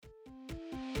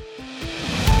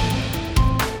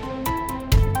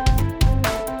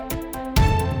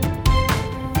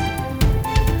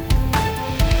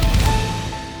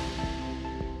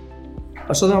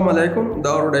Assalamualaikum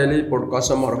Dhauru Daily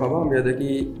Podcast marhaba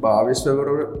medeki 22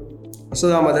 Februari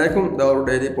Assalamualaikum Dhauru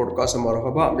Daily Podcast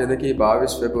marhaba medeki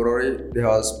 22 Februari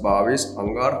 2022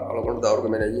 anggar algon Dhauru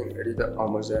ke managing editor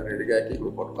Ahmad Zahir ediga ki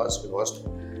podcast host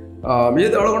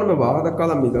med algon me bahada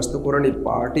kala mi gastu korani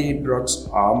party drugs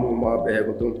aamu ma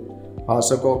behegutum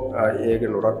hasako ege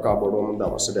nurakka bodum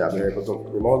damasade abehegutum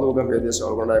mimoduga medes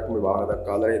algon ek me bahada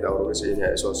kala ni Dhauru ke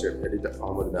senior associate editor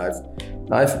Ahmad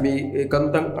Naif mi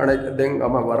kantang anek deng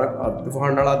ama warak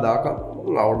adfahandala daka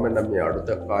අවුට්මන්ට් නම් මේ අඩුත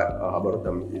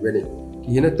අබරුතම් ඉවෙනි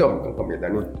කියනතම්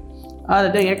කම්කමෙදනි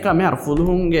දැන් එක්ක මේ අර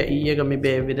ෆුදුහුන්ගේ ඊයක මේ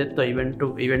බේ විදෙත්ත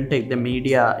event එක ද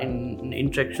media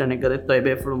ඉන්ට්‍රැක්ෂන් එක දෙත්ත ඒ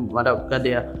බේ ෆුලුම්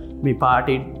වඩක්කදය මේ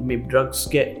පාටි මේ ඩ්‍රග්ස්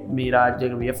ගේ මේ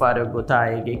රාජ්‍යක ව්‍යාපාරය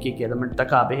ගොතායගේ කි කෙලමෙන්ට්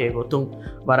තකා බෙහෙ ගොතුම්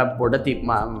වර බොඩති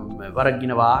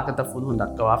වරගින වාහකත ෆුදුහුන්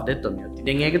දක්කවා දෙත්ත මියොති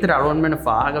දැන් ඒකතර අලොන්මෙන්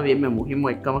ෆාහක වෙම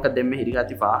මුහිම්ම එක්කමක දෙන්න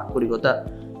හිරිගති ෆාහ කුරි ගොත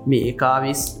මේ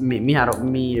ඒකාවිස් මිහර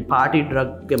මේ පාටි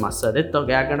ඩ්‍රග්ගේ මස්සදෙත්ත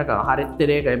ගෑගනක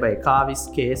හරිත්තරේකයි බයි කාවිස්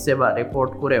කේසෙව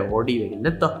රෙපෝට් කුරේ ඕඩී වෙකින්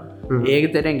දෙත්ත ඒක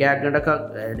තෙරෙන් ගෑගනක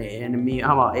මේ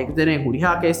හම ඒක තෙරෙන්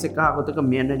හුරිහා කේස් එක ගොතක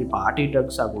මෙන්නනි පාටි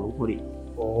ඩ්‍රග්ස් අගුළු හුරි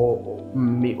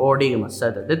මේ ඕඩීගේ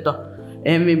මස්සද දෙත්ත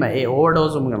එමම ඒ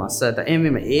ඕඩෝසුමගේ මස්සත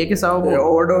එමම ඒක සව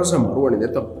ඕඩෝස මරුවනි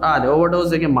දෙත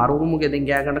ඕඩෝසගේ මරුමුගේ දෙ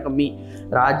ගෑගනක මේ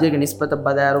රාජ්‍යක නිස්පත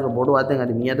බදාරුක බොඩු අතෙන්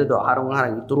අද මියද හරුන් හර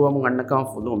ඉතුරුවම ගන්නකම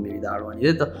ෆුදුම විදාලුවනි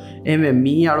දෙත එම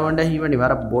මී අලුවන්ට හිවනි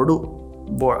වර බොඩු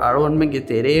අලුවන්මගේ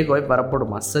තෙරේ ගොයි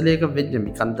පරපොඩු මස්සලයක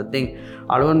වෙච්ජමි කන්තතෙන්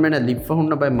අලුවන් මෙන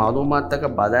ලිප්ෆහුන්න බයි මදුමත්තක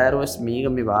බදාරුවස්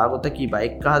මීගමි වාගොතකී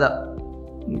බයික්කාද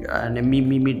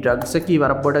මි ඩ්‍රග්සකී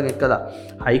වරපොඩ එක්කද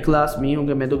හයිකලාස්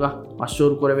මීහුගේ මෙදුක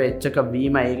අශ්ෂූර් කරව එච්චක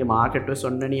වීම ඒගේ මාකටව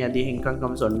සොන්නනී ඇද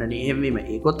හිංකංකම සොන්නන එහෙමීම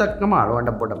ඒකොතක්කම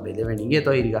අලුවන්ට පොඩ බෙදවෙනිගේ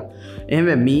තොහිරික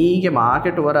එහම මීගේ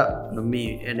මාකෙට වර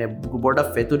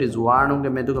බොඩ ෙතුරි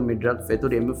ජවානුගේ මෙදුක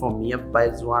මිඩ්‍රක් ෙතුර එම ෝ මිය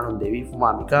බයි ජවානු දෙවීම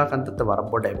මිකා කන්තත වර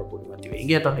පොඩ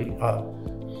එබපුරිමතිවගේ තොහිරි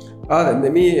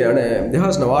මේ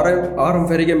දෙහස් නවාරය ආරම්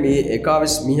ෆැරිග මේ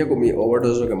එකවිස් මියකු මේ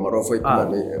ඕවඩෝසක මරෝෆයි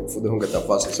ෆුදුහුන්ග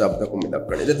තපස් සබ්දකුම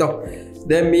දක්කන දෙත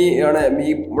දැ මේ අන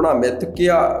මේ මොනා මෙත්ත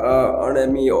කියා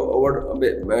අන මේ ඔවඩ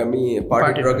මේ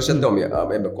පාටි රක්ෂතම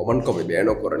කොමන් කොම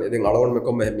බේන කරන ති අලවන්ම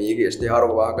කොම මේගේ ස්ටහාර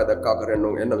වාක දක්කා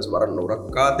කරන්න එන්නම වරන්න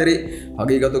රක්කාතරි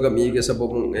හගේගතුක මේගේ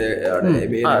සපපුන්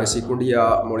බේ සිකුඩියා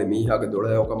මොල මීහක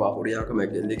දොලයෝකම හුරියාකම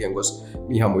කෙල්ලිකෙන් ගොස්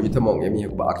මිහ මුජිතමොන් මිය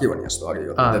බාකි වනි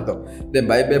ස්වාගේ ද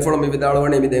බයිබේෆොල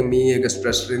විදාලවන මිද මේක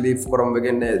ස්ට්‍රස් රිලි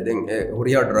කොරම්ගන්න දෙ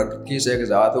හොරියා ඩරක් කීසයක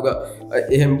සාතුක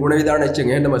එහෙම පුුණ විධාන එච්ච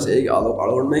හටම සේ අල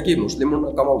අලවන්මක මුස්ලිමුන්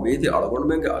කම වේති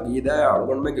අලගොන්මක අගීදය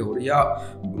අලගොන්මක හොරියා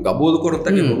ගබෝධ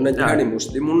කොරත්තක මුන්න ජානි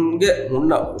මුස්ලිමුන්ගේ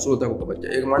මුන්න උසූතක පච්ච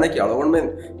ඒ මනක අලගොන්මෙන්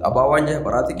අබාවන්ජය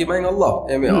පරාතිකමයි අල්له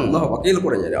එම අල්له වකීල්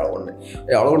කොරන අලගොන්න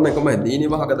අලගොන්මකම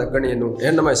දීනිවාහක දක්ගන එන්නු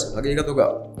එන්නමයි හගේකතුක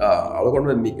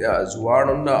අලගොන්ම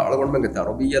ජවානුන්න අලගොන්මගේ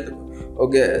තරබී ඇත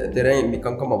ඔගේ තෙරයි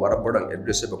මිකංකම වරබොඩන්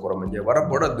එඩ්‍රෙසප කොරමජය වර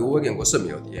බොඩ දුවගෙන්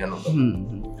ගොසමියෝති යන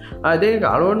අදේ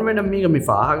අලුවන්ට මේක මි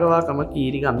පාහගවාකම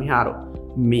කීරික මිහාරු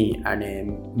මේ අනේ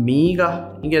මීග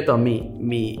ඉගේ තොමි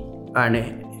මේ අනේ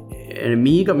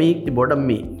මීක මේක්ති බොඩම්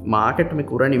මේ මාකටම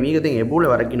කුරණ මීකතින් එබුල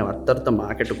වරගෙන වත්තරත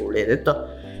මාකට ගොලේ දෙත්ත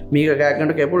මේක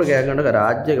ගෑගට කෙපුල ගෑගටක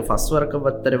රාජ්‍යක ෆස්වරක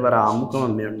වත්තර වර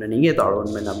ආමුකම මෙන්න නිගේ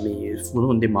තලුවන්ම නම් මේ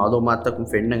සුහුන්දි මාදෝ මාත්තකුම්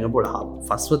ෆෙන්න්නග බොඩ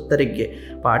ෆස්වත්තරෙක්ගේ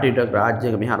පාටිටක්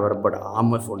රාජ්‍යක මිහරවර බොඩ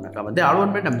ආම ෆොන්නකමද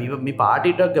අලුවන්ට මේ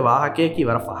පාටිටක්ග වාහකයකි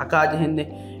වර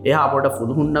පහකාජහෙන්නේ එහා පොට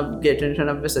ෆුදුහුන්නගේ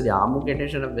ටෙන්ශන වෙස යාමුගේ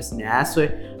ටෙන්ශන වෙස් නෑස්වේ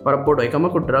වරබොඩ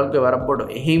එකමකු ඩ්‍රග්ග වරබොඩ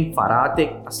එහෙම්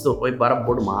පරාතෙක් අස්තු ඔයි බර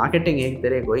බොඩු මාකටෙන්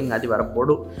ඒතරේ ගොයින් අධි වර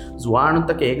බොඩු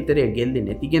ජවානුතක ඒතරේ ගෙල්ලි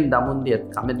නැතිගෙන් දමුන්දිය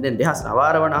කමෙදෙන් දෙහස්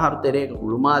නවාරවන හරුතරේක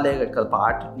උළුමාලයක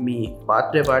පාටමී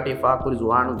පාත්‍රය පාටි පාකුරි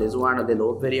ජවානු දෙසවාන දෙ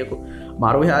ලෝපෙරියකු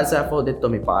මරු හාසාපෝ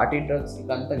දෙත්තොම පාටි ඩ්‍රග්ස්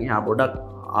කන්තන් හා බොඩක්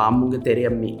ආමුගේ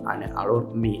තෙරයම්මි අන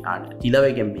අලුමී අන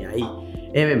තිලවගෙන්මි අයි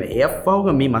එම එයප්පවුග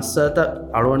මේ මස්සත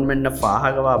අලුවන්මෙන්න්න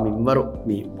පාහගවා මින්වරු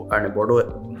මේ අන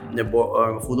බොඩුව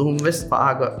ෆුදුහුම් වෙස්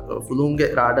පාහක ෆුදුන්ගේ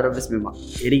රාඩර වෙස් මෙම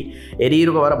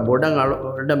එරීරුක වර බොඩන්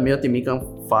අලුට මෙයොති මිකම්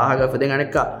පාහග පෙද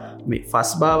ගනක මේ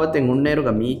ෆස් භාවතෙන්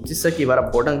උන්නේරුක මීච්චිස්සකි වර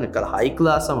බොඩන් කළ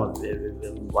හයිකලාසම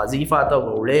වසීපාතව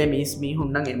උලේ මිස්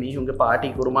මිහුන්නන් එමිහුන්ගේ පාටි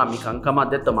kurumaa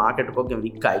මිකංකමත් දෙත්ත මාකට් කොගෙන්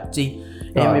වික්ක එච්චි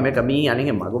එම මේක මී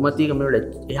අනිගේ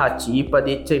මගුමතිකමට එහා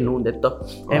චීපදිච්චේ නූන් දෙත්ත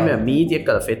එම මීතියක්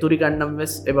කල ෆෙතුරි ගන්නම්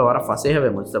වෙස් එබ වර ෆසේහව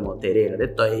මුස්තම තෙරේක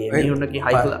දෙත්ත මිහුන්නකි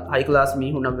හයිකලාස්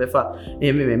මිහුනම් වෙෆා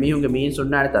එම මිහුන්ගේ මීන්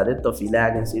සුන්නාට දෙත්ත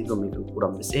ෆිලාගෙන් සිල්රුම් මික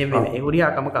කුරම් වෙස් එම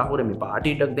එහුරියාකම කහුර මේ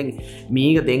පාටිටක් දෙන්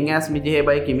මීක දෙන් ඇස් මිජේ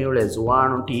බයි කිමිවලේ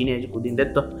ජුවානු ටීනේජ් කුදින්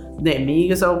දෙත්ත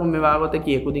මීග සවු මෙවාගත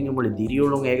කියකුතින් මුලි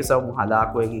දිරියුලුන් ඒක සවු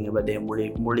හදාකුවකින් එබදේ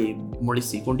මුලි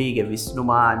සිකුඩීගේ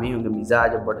විස්්නුමා මිහුගේ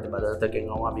මිසාජ බොට බදතකෙන්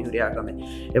වා මිහුරයාකම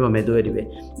එම මෙදුවරිවේ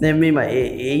නැමම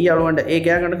ඒ අලුවන්ට ඒ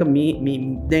ගෑගනක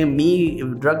මී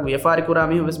ද්‍රක් ව්‍යාරිකර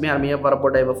මිහස් මේ මිය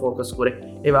පරපොට එ ෆෝකස් කර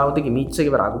ඒවාවතක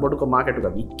මිච්චක රගබොඩුක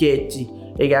මාකටක වික්කේච්චි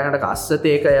ඒ ගෑනට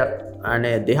අස්සතේකය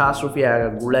අනේ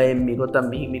දෙහාස්ෘපියයාග ගුලයෙන්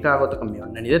මිගොතම් මිකාගොතක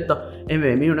මෙන්න නිදෙත්ත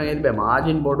එම මිහුණගේ බ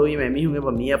මාජින් බොඩුයි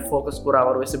මිහුගේ මිය ෆෝකස්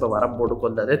කරාවර වෙස වර බොඩු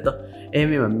කොල්ද දෙත්ත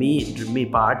එම මේ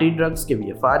පාටි ඩ්‍රක්ස්ගේ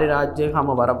ව්‍යාරි රාජ්‍ය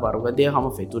හම වර බරුගදය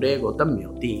හම ෆෙතුරේ ගොතම්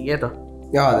මියෝතිගේත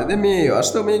යාද මේ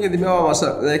අස්ත මේක දිමවා මස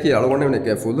දැක අලගොන්න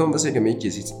එක ෆුල්හම් වසක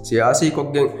මේචි සියාසී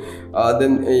කොක්ගෙන්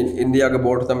ආදන් ඉන්දියාගේ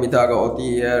බෝඩ් තම්මිතාග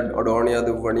ඔතිය ඔඩෝනිය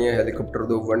දුවනිය හෙලිකොප්ටර්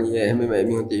දුවනිය එහෙම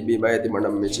මෙමිහුන් තිබීම ඇති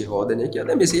මනම් මෙචි හෝදනය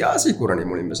කියද මේ සියාසී කුරණි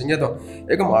මුලින්ම සිංහත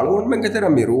ඒක මලගොන්මෙන් ගෙතර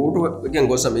මේ රූටුවගෙන්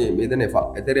ගොස මේ මෙදන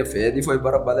එතර ෆේදි ෆොයි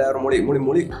බර බදාර මුලි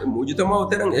මුජිතම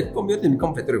උතරන් එක්කොම යති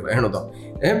නිකම් ෆෙතර බහනොත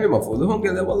එහෙම ෆුල්හම්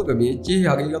ගෙද වලක මේචි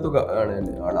හගීගතුක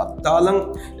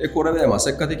අනත්තාලන් ඒ කුරවේ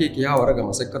මසක්කතක කියා වරග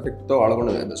මසක්කතෙක්තෝ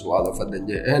අලගොන්න ස්වාද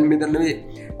ෆදජ එහන් මිදන්නේ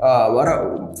වර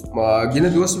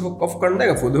ගින දුවස් කොෆ්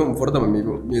කණ්ඩ ෆුදුම් ොරතම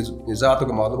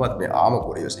නිසාතුක මදුමත් මේ ආම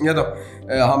කොරිය සිහත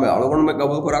හම අලගොන්ම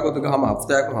ගබල් කරාගොතුක හම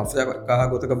හස්තයක් හස්ය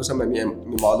ගොතක සම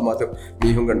මාදුමත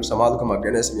මිහුන්ගන් සමාදුකම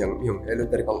ගැනස් මියම්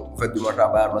එලතරකම් ෆදුමට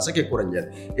බාර මසක කොරජ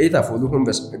ඒත ෆුදුහුම්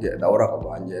වෙස්ගේ දවරක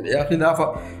බාන්ජය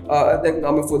යහිදාාව දැන්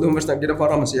ම ෆුදුම් වෙස් ට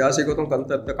පරම සියාසයකොතුන්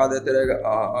කන්තත්ත කාදතරක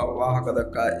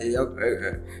වාහකදක්කා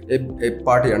ඒ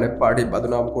පාටි අන පාටි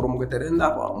බදුනාම කොරුමුග තෙර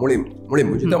මුලින්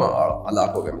මුජිතම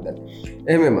අලාකෝගමිදන්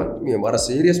එහම මේ මර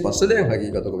සේරියස් පස්සදයන්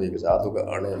හකිකතක වේක සාතුක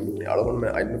අන අලගොන්ම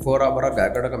අයින්න ෆෝරා බර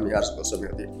ගෑකටක මියාස්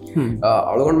කොසමති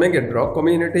අලගොන් මේගේ ඩ්‍රොක්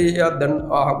කොමිනිට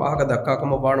දන් ආහක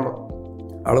දක්කාකම පානම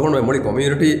අලගොන් මුලි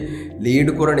කොමිනිට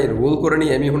ලීඩ් කරන රූල් කරන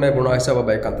එමිහුණ ගුණයිසව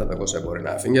බයිකන්තත කොස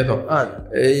කොරන ිගත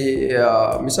ඒ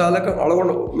මිසාලක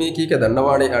අලගොඩ මේ කීක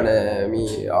දන්නවානේ අන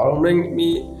මේ අලුමෙන්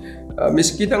මේ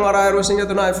මිස්කිත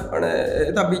අරයරසිගතුන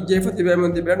එත බිජේ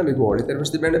බෑම තිබන ගෝලි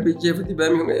තරමස්ති බැන බිජේ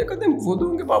තිබෑම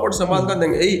එකත ොදුන්ගේ පට සමාල්කද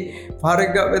ඒ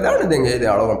පාරක් වෙදාන දෙ ඒ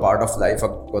අලග පාට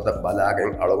ලයික් ගොත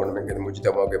බලාගෙන් අලගොනමගේ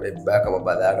මුචිතමගේ බෑකම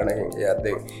බලාගනකින්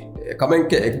ඇත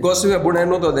කමෙන්ක එක්ගොස්ව බුණ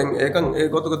නොත දෙ ඒකන් ඒ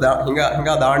ගොතුක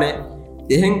හිඟා දානේ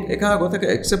එහෙන් එක ගොතක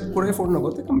එක්සප් කරේ ෆොන්න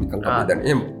ගොතකම් දන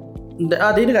එම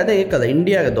ආදීන ගත ඒකද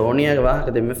ඉන්ඩියාග දෝනියක වාහක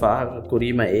දෙම පාහ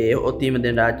කුරීම ඒ ඔත්තීම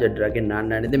දෙ රාජ්‍ය ඩ්‍රගෙන්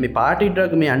අන්නනද මේ පාටි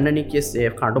ඩ්‍රග මේ අන්නනිකෙස්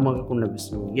ඒ කටුමකුන්න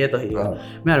විස්නු ගේත හිව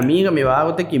මෙ මීග මේ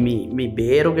වාගතකි මේ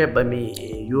බේරුගේ බම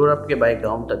යුරප්ගේ බයි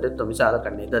ගවන්ට දෙත් මිසාල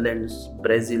කන්නේ දලෙන්ස්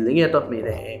බ්‍රෙසිල්ලිගේ තොත්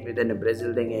මේ මෙතන්න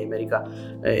බ්‍රෙසිල් දෙ ඇමරිකා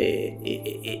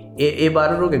ඒ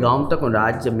බරුගේ ගවන්තක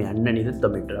රාජ්‍ය මේ අන්න නිදත්ත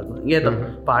මිටරක ගේත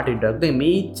පාටි ඩ්‍රක්ද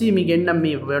මේච්චි මි ගෙන්න්නම්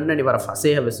මේ වන්නනි වර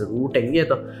ෆසේ වෙස රූටෙන්ගේත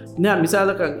නෑ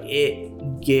මිසාලක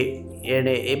ඒගේ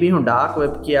ඒනේ එබිහුන් ඩාක්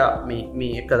වෙබ් කියා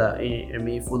මේ එකද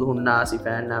මේ ෆුදුහුන්නා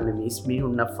සිපෑන්නා මේ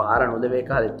මිස්මිහුන්න ෆාර නොදවේ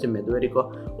කාලෙච්ච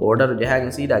මෙදුවරිකෝ ඕඩර්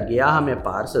ජයගෙන සීදා ගියාම මේ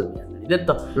පාර්සල් යන්න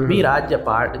ඉදත්ත මේ රාජ්‍ය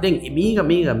පාට දැන් මීග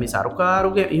මේ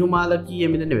සරකාරුගේ ඉහුමාලකී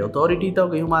මෙදන්න ඔතොරිටි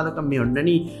තවක ඉහුමාලකම් මේ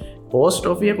ඔන්නනි පෝස්ට්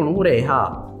ඔෆිය කුණුරේ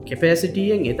එහා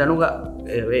කෙපෑසිටියෙන් එතනුග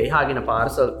එහාගෙන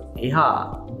පාර්සල්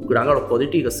එහා ගුරංගල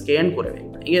පොදිටික ස්කේන්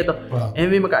කරවේ ඒත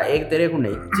එමක ඒක තෙරෙකුන්න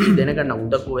එච්චි දෙනකන්න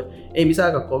උදකුව ඒ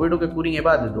මිසාක කොවිඩුක කුරින්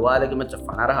එබාද දවාලක මච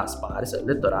පනරහස් පාරිසල්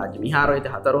දෙත රාජ මිහාරෝත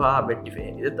හතරුහා බෙට්ටි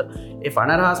ෆේනිදත ඒ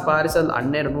පනරහස් පාරිසල්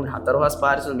අන්නේරුන් හතරහස්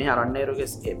පාරිසල් මෙහ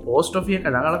අන්නේරුගේ පෝස්ට් ඔෆියක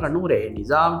නගලක නුරේ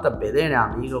නිසාම්ත බෙදෙන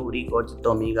මීග හුරි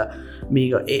කෝච්චිතෝ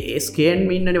මීග ඒ ස්කේන්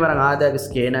මින්නනි වර ආදාග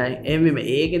ස්කේනයි එම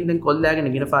ඒගෙන්දෙන් කොල්ලාගෙන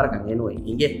ගෙන පාරකන් එනුව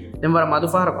ඉගේ දෙවර මදු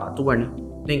පාරක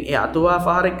අතුවනි ඒ අතුවා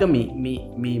පාරක්ක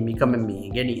මිකම මේ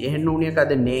ගැනි එහෙන් ඕනිය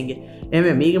කද නේගේ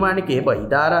එම මීගමානක ඒබ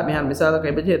ඉදාර මෙහ මිසාලක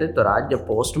එබජේදත් රාජ්‍ය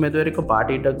පෝස්ට් මෙදවරක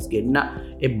පාටිඩක්ස් ගෙන්න්න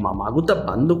එ මගුත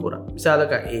බන්දුකුර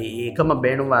මිසාලක ඒකම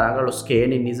බේනු වරගලු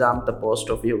ස්කේනි නිසාම්ත පෝස්ට්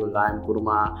ඔෆියක ගායම්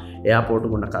kurumaa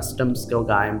එයාපෝට්ගුණ කස්ටම්ස්ක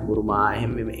ගායම් kurumaa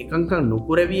එහෙම එකංක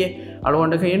නුකුරවිය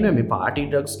අලුවන්ඩක එන්න මේ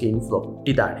පාටිඩක්ස් කින් ෆ්ලොප්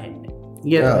ටිදානහෙන්න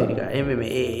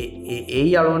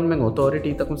ඒ අලුවන්ම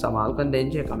ඔතෝරිටීතකුන් සමාල්කන්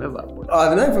දෙංචය කම වරපුට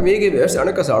ආදන මේගේ වැස්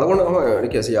අනක සලගන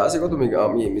ක සියාසිකොතු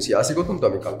මේ සියාසිකොතුන්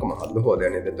තම කල්කම හල්ල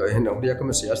හෝදන ත එහ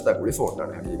නොටියකම සියස්ථ ගුලි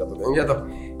ෆෝටන හකතු ගත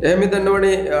එහමි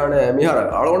දන්නවනේ අන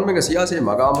මිහර අලුවන්ම සියාසේ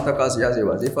මගාමතකා සියාසේ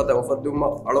වසිපත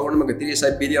ඔෆත්දුම අලුවන්ම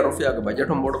තිරිසයි පිරිය රොෆියක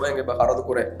බජටම් බොඩබගේ හරද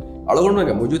කර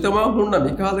අලුවන්ගේ මුජතම හුන්න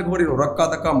මිකාද හොරි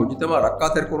රක්කාතක මුජතම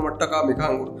රක්කාතර කරමට්ටකා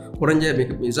මිකං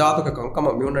කොරන්ජය මිසාතක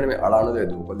කංකම මියුන්නනේ අලානද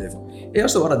දූපදේ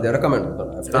ඒස වර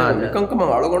දෙරකමෙන්ට කංකම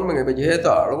අලගොන්ම ජේත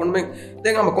අලගොන්ම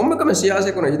දෙම කොම්මකම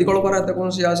සියාසකන ඉදිකොල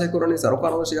පරත්තකොන සියාසකරන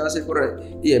සරකාරව සියාසය කරන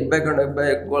එබ්බැකට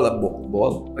එබ්බැ ගොල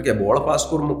බෝල්ගේ බෝල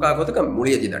පාස්කුර මුක්කා ගොතක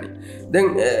මුලිය තිදනි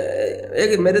දැන්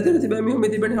ඒක මෙදතර තිබැමිය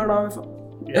මෙතිබෙන හනාව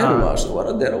මාස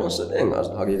වර දෙරවස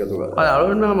හගේකතුක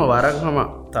අලුවන්නම වරක්හම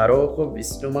තරෝකො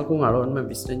විස්්ටුමකුන් අලුවන්ම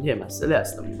විස්්ටජය මස්සල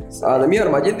ඇස්තම මිය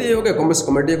මජතයක කොමස්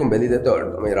කොමටියකුම් බෙලිදත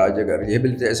මේ රාජක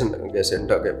රියබිලිටේෂන්ගේ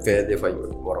සෙන්ටගේ ෆේදේ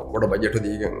ෆයි ොඩ බජට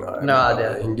දීගෙන්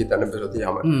හිංගි තන පෙරති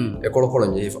හම එකොළ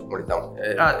කොළන් ජේ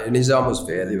මටිතම් නිසාමස්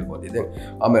ෆේදී පොතිද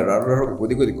අම රර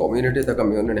පුදිකුති කොමිනිට තක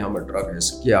මියන්න හම ටරක්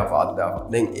ස්කයා පාත්තා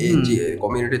දෙ ඒ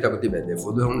කොමිනිට තකති බැද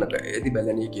ෆුදුහන්නක ඒති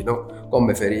බැලනී කියන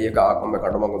කොම්බ ෆෙරිය කාකොම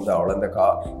කටමකුද අවලඳකා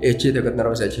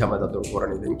ඒච්චේතකනරව සැචි හමතතුර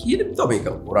කොරනිද කීන තොමික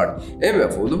පුරන් එම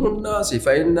ෆුදුහන්න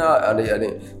සිෆයින්න අන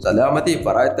සදාමති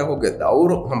පරාත්තකොගේ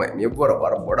දවරු හම මෙවර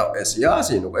පර බොඩ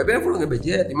සියාසිනු බැපුළගේ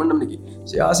බෙජය තිමන්නමකි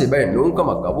සියාසි බයි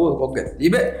නූකමක් ගබූ කොක්ග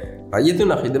තිබේ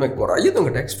රයතුන හිදමක් කොරයතුන්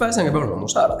ටෙක්ස් පෑසඟ බවල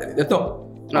මුසාරද දෙතෝ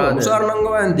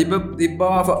මුසාරනංගවන්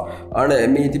තිබ්බාව අන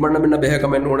මීතිමන්න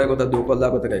බෙහකමෙන් ෝනකොත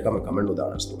දුකොල්දාකොතක එකම කමෙන්ඩු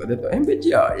දානස්තුක දෙත එම්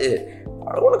පෙචියා ඒ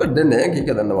අලුවනක දෙන්න කික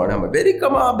දන්න වනම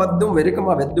බෙරිකම බද්දුම් වෙරිකම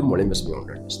වෙද්දුම් මොලිමස්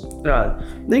මියුන්ට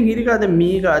දැ හිරිකාද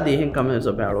මේකාද එහෙන් කම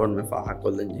සොප අලුවන්ම පහක්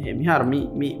කොල්ල මිහර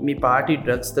මේ පාටි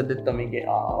ඩ්‍රක්ස් දෙත්තමගේ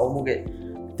අවමුගේ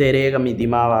තෙරේගමි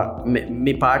දිමාව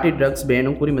මේ පාටි ඩ්‍රක්ස්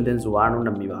බේනු කුරිමදෙන්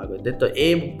සුවානුන්න මිවාග දෙත්ත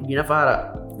ඒ ගිනපාර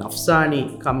නෆ්සානී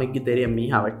කමෙක්ගි තෙරිය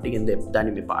මීහා වට්ටිගෙන් දෙ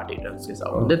දනිම පාටි ඩක්ස්ගේ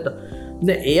සවන් දෙත්ත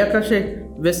ද ඒ අකශේ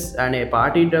වෙස් අනේ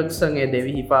පාටි ඩක්සගේ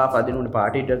දෙවිහිපා පදිනුට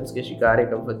පාටි ඩක්ස්ගේ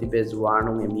ශිකාරයක ප්‍රතිපේ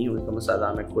සුවානුගේ මීහුකම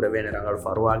සදාමක් කුරවෙන රඟල්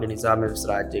ෆරවාග නිසාම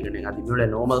ස්රාජ්‍යකන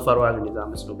අදිමිට නෝමල් ෆරවාග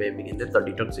නිසාම ස්නුබේමිගෙන් දෙත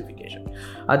ඩිටොක්සිෆිකේෂන්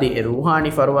අදි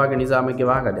රූහානි ෆරවාග නිසාමක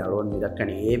වාගද අලුවන්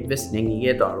මිදක්කන ඒ වෙස්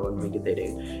නෙගේ අලුවන් මිග තෙරේ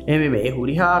එම මේ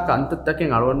හුරිහා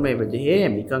කන්තත්තකෙන් අලුවන් මේ වජහේ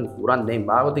මිකන් කුරන් දෙෙන්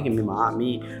භාගතකින්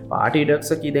මී පාටි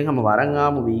ඩක්සකී දෙහම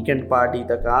වරංගාම වීකෙන්ඩ්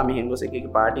පාටිතකා මිහෙන්ගොසක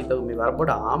පාටිතක මේ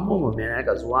වරපොට ආම්මෝම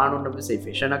මෙනක සවානුන්න සේ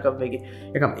ෆෙෂණකක්වගේ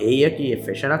එකම ඒයකි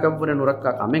ෆෙෂණකක්වන නුරක්ක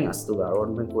කමෙන් අස්තු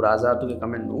ගරොන්ම කුරාසාතුක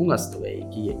කමෙන් නූ අස්තුවයි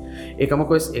කිය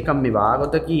එකමකොස් එකම මේ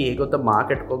වාගතක ඒකොත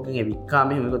මාකට් කොගෙන්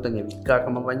වික්කාම ගොතන්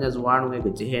වික්කාකම වඥ සවානුවක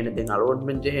ජෙහෙන දෙ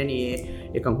අලෝඩ්මෙන් ජෙහනයේ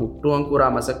එකම් හුට්ටුවන්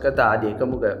කුරා මසක්කත ආද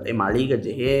එකමුග මලිග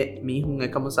ජෙහේ මිහුන්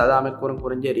එකම සදාමකරන්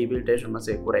පුරන්ජ රිබිල්ටේෂන්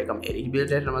මසේ කුර එකම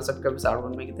රිබිල්ටේෂන් මසක්ක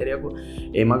සාරුවන්ම තෙරයකු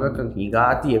ඒමගක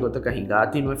හිගාති එකොතක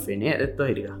හිගාතිනුව ෆෙනේ ඇත්ව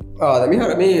හිරික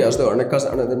මිහර මේ අස්ත අනකස්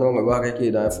අනදනව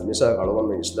වාගකි නිසා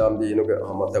කලවන්න ඉස්ලාම් දීනක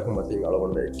හමතකු මතින්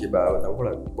අලවන්න එක්කි බාවතන්කොල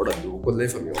ගොඩ දූකොල්ලේ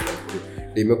ෆමිය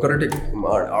ඩෙමොක්‍රටික්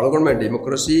අලගොන්ම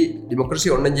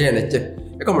ඩිමොක්‍රසි ඔන්න ජය නැච්ච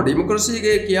එකම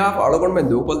ඩිමොක්‍රසිගේ කියා අලගොන්ම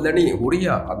දූකොල්දනී හුරිය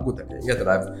අක්ගුතක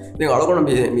ගතර අලගොන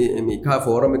මිකා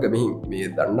ෆෝරමික මිහින් මේ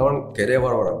දන්නවන්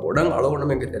කෙරේවරවර ගොඩන්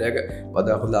අලගොනමගේ තෙරේක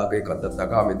පදහුලාගේ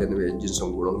කත්තතකා මෙතන වෙජ්ජින්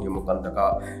සොංගුණුන් හිමකන්තකා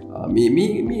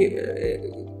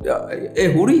ඒ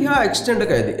හුරිහා එක්ස්ටෙන්ඩ්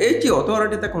ඇති ඒචි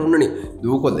ඔතෝරටිතක උන්නනි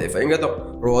දූකොල්ද ෆයිගත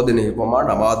රෝධනය පමා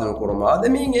නමාදන කොරමාද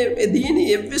මේ දීන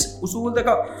එවෙස්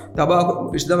උසූල්දක තබා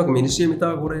විශ්දමක මිනිසිය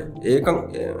මිතා කොරේ ඒකන්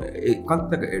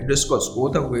ඒකන්තක එඩස්කො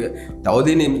ස්කෝතකුය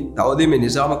තවදීම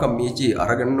නිසාමක මීචි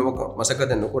අරගන්නුවක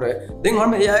මසකත නොකොරේ දෙන්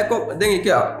හම ඒයකො දෙ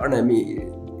එක අනමී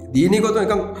දීනකොත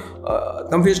එක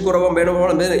තම්ෆිස් කොරව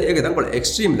බෙනවල ඒක තංකොල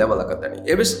එක්ස්ට්‍රීම් ලෙවලකතන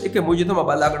එබස් එක මුජතම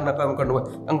බලාගන්නකම කනුව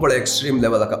අංකොල එක්ස්ට්‍රීම්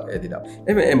ලෙවලක ඇතිද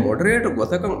එම මොඩරේට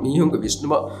ගොතක මීහුන්ග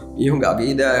විශ්නුම මීහුන්ග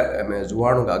අගේද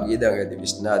ජවානු අගේද ඇති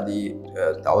විශ්නාදී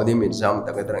තවදී මිනිසාම්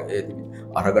තකතරන් ඒතිබි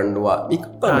අරගන්නවා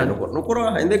මික්පනන කොරනු කොර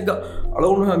හැදෙක්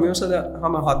අලවුණහ මියසද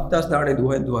හම හත්තස් දානේ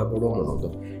දුහෙන් දුව පොඩොම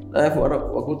නොතු ර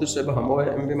වකුතුස්සබ හම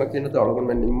එම කියන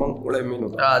අලගුන්ම නිම්මන් ොල මිනු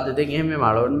ආදදගෙම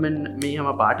මලොන්මෙන් මේ හම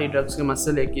පාටි ඩක්ස්ක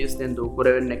මස්සල එකස්තෙන්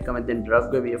දූපුරවෙන්න එක්කමතින්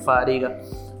ඩ්‍රග්ග ව්‍යපාරීග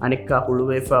අනෙක්කා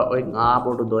හුළුවේවා ඔය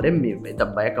ආපොටු දොරෙන් මේ එත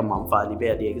බයක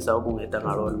මංපාලිපේ අදියක සවපුන් එත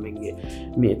අලොන්මගේ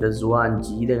මේත සුවාන්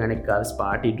ජීද ගනෙක්කාස්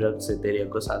පාටි ඩ්‍රක්ස්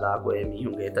එතරයක්ක සදාකොය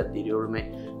මිහුන්ගේ එතත් දිරියුල්ම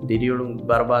දිරියුළුම්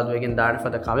බර්බාදුවගෙන් දාට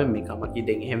පත කම මිකමකි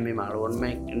දෙ හෙම මලොන්ම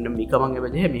මිකමගේ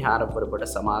වජහ මිහාරපරපට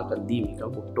සමාකදී මික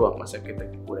පුට්ටුවක් මසකත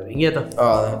පුරවෙන්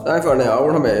ඇත න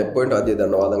අවුනම පොයින්ට අධිය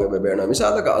දන්නවාදඟ බේන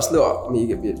මිසාදක අස්ලවා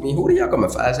මේ හුරියකම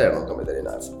ෆෑසය නොතමතරෙන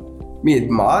මේ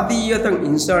මාදීයතන්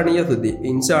ඉන්සානීයතුද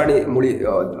ඉන්සානය මුලි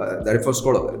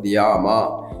දරිෆොස්කොල දයාමා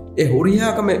ඒ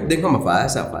හුරියාකම දෙකම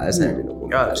ෆෑස ෆෑසෑමිනු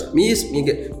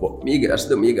මීගේ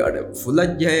අස්ද මීගඩ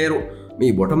ෆුල්ලජ්ජයරු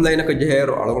මේ බොටම් ලයිනක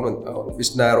ජයරු අලගුණ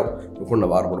විස්නාරු කුන්න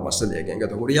වාරපුර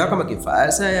මස්සදයගෙන්ගත හුරියාකමකි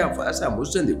ෆෑසය ෆෑස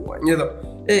මුස්සදිකුව ද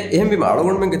එහෙම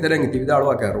අලගුන්ම තරැ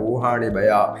තිවිදාළුවක රෝහාණය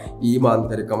බයා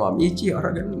ඊමාන්තරිකම මීචි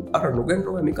අරගෙන් අර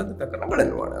නොගැන්නුව මිකත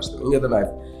කරනගලන්නවා අස්තු ඉගතනයි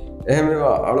එහෙම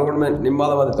අලගුන්ම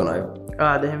නිම්මාලවද තොනයි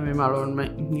ආදහෙම මලුවන්ම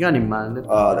නිග නිම්මාද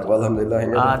ආද වදහම්දල්ලා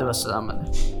ආද වස්සාමද